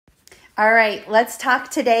All right, let's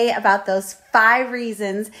talk today about those 5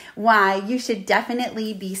 reasons why you should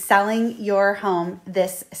definitely be selling your home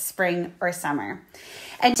this spring or summer.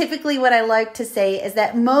 And typically what I like to say is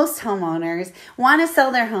that most homeowners want to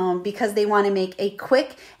sell their home because they want to make a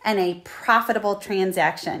quick and a profitable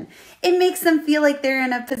transaction. It makes them feel like they're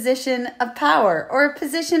in a position of power or a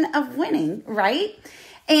position of winning, right?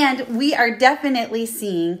 And we are definitely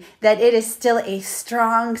seeing that it is still a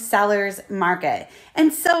strong seller's market.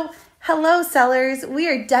 And so, hello sellers, we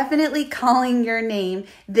are definitely calling your name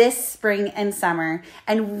this spring and summer,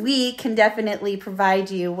 and we can definitely provide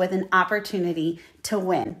you with an opportunity to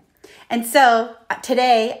win. And so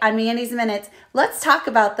today on Mandy's Minutes, let's talk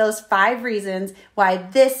about those 5 reasons why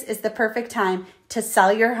this is the perfect time to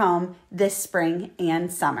sell your home this spring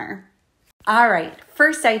and summer. All right,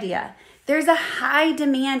 first idea. There's a high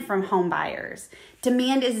demand from home buyers.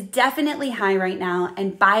 Demand is definitely high right now,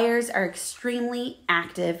 and buyers are extremely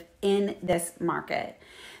active in this market.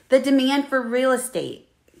 The demand for real estate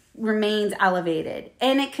remains elevated,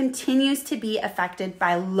 and it continues to be affected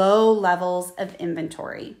by low levels of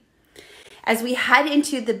inventory. As we head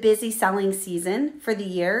into the busy selling season for the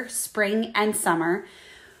year, spring and summer,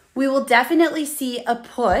 we will definitely see a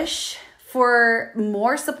push for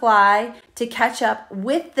more supply to catch up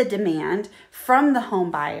with the demand from the home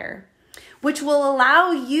buyer, which will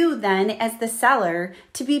allow you then as the seller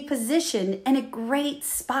to be positioned in a great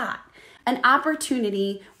spot, an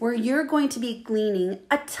opportunity where you're going to be gleaning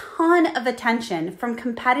a ton of attention from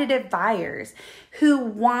competitive buyers who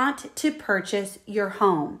want to purchase your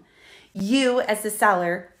home. You as the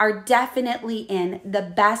seller are definitely in the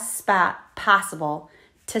best spot possible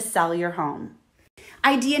to sell your home.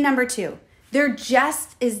 Idea number 2, there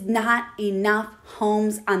just is not enough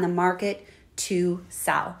homes on the market to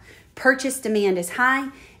sell. Purchase demand is high,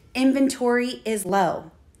 inventory is low.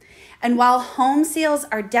 And while home sales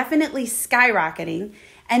are definitely skyrocketing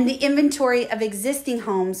and the inventory of existing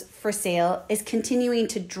homes for sale is continuing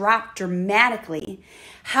to drop dramatically,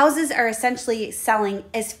 houses are essentially selling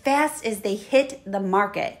as fast as they hit the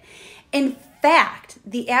market. In fact,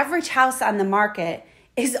 the average house on the market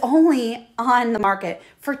is only on the market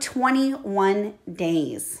for 21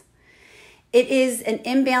 days. It is an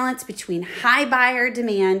imbalance between high buyer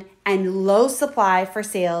demand and low supply for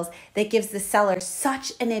sales that gives the seller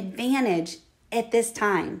such an advantage at this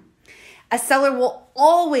time. A seller will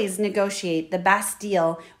always negotiate the best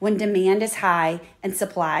deal when demand is high and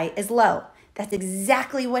supply is low. That's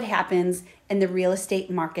exactly what happens in the real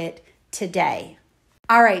estate market today.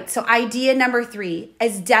 All right, so idea number 3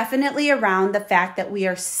 is definitely around the fact that we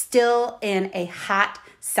are still in a hot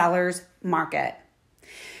seller's market.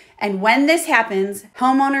 And when this happens,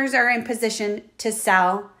 homeowners are in position to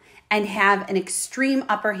sell and have an extreme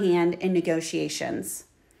upper hand in negotiations.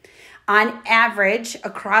 On average,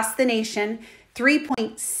 across the nation,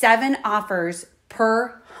 3.7 offers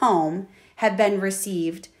per home have been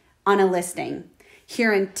received on a listing.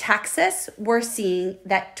 Here in Texas, we're seeing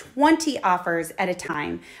that 20 offers at a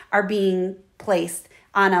time are being placed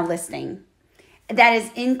on a listing. That is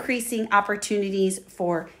increasing opportunities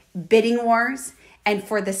for bidding wars and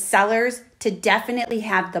for the sellers to definitely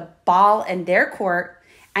have the ball in their court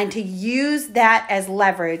and to use that as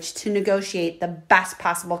leverage to negotiate the best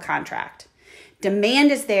possible contract.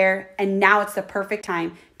 Demand is there, and now it's the perfect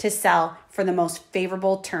time to sell for the most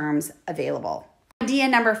favorable terms available. Idea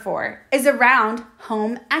number 4 is around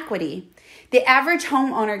home equity. The average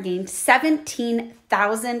homeowner gained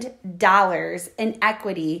 $17,000 in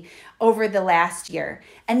equity over the last year,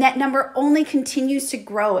 and that number only continues to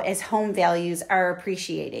grow as home values are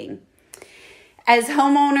appreciating. As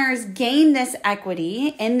homeowners gain this equity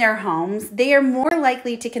in their homes, they are more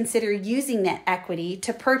likely to consider using that equity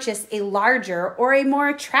to purchase a larger or a more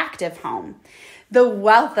attractive home. The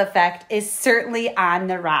wealth effect is certainly on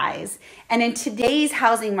the rise. And in today's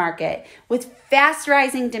housing market, with fast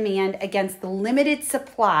rising demand against the limited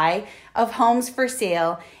supply of homes for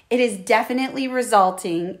sale, it is definitely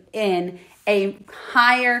resulting in a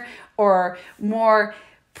higher or more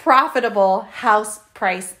profitable house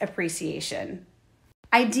price appreciation.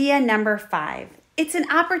 Idea number 5. It's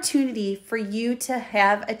an opportunity for you to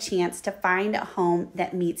have a chance to find a home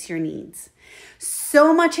that meets your needs.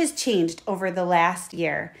 So much has changed over the last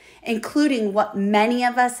year, including what many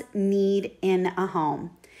of us need in a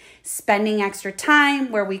home. Spending extra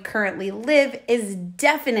time where we currently live is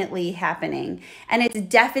definitely happening, and it's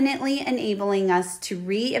definitely enabling us to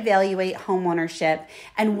reevaluate homeownership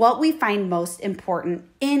and what we find most important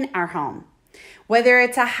in our home. Whether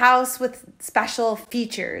it's a house with special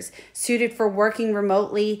features suited for working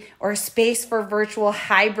remotely or a space for virtual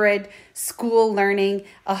hybrid school learning,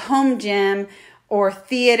 a home gym, or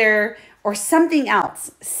theater or something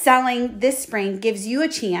else, selling this spring gives you a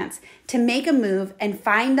chance to make a move and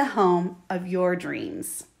find the home of your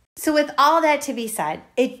dreams. So with all that to be said,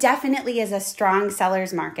 it definitely is a strong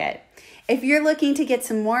seller's market. If you're looking to get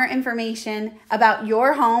some more information about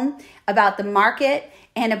your home, about the market,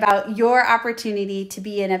 and about your opportunity to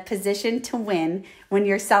be in a position to win when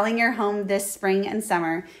you're selling your home this spring and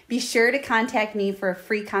summer, be sure to contact me for a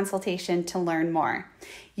free consultation to learn more.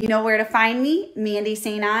 You know where to find me, Mandy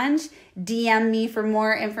St. Ange. DM me for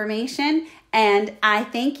more information. And I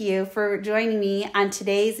thank you for joining me on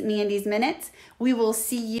today's Mandy's Minutes. We will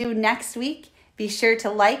see you next week. Be sure to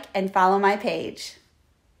like and follow my page.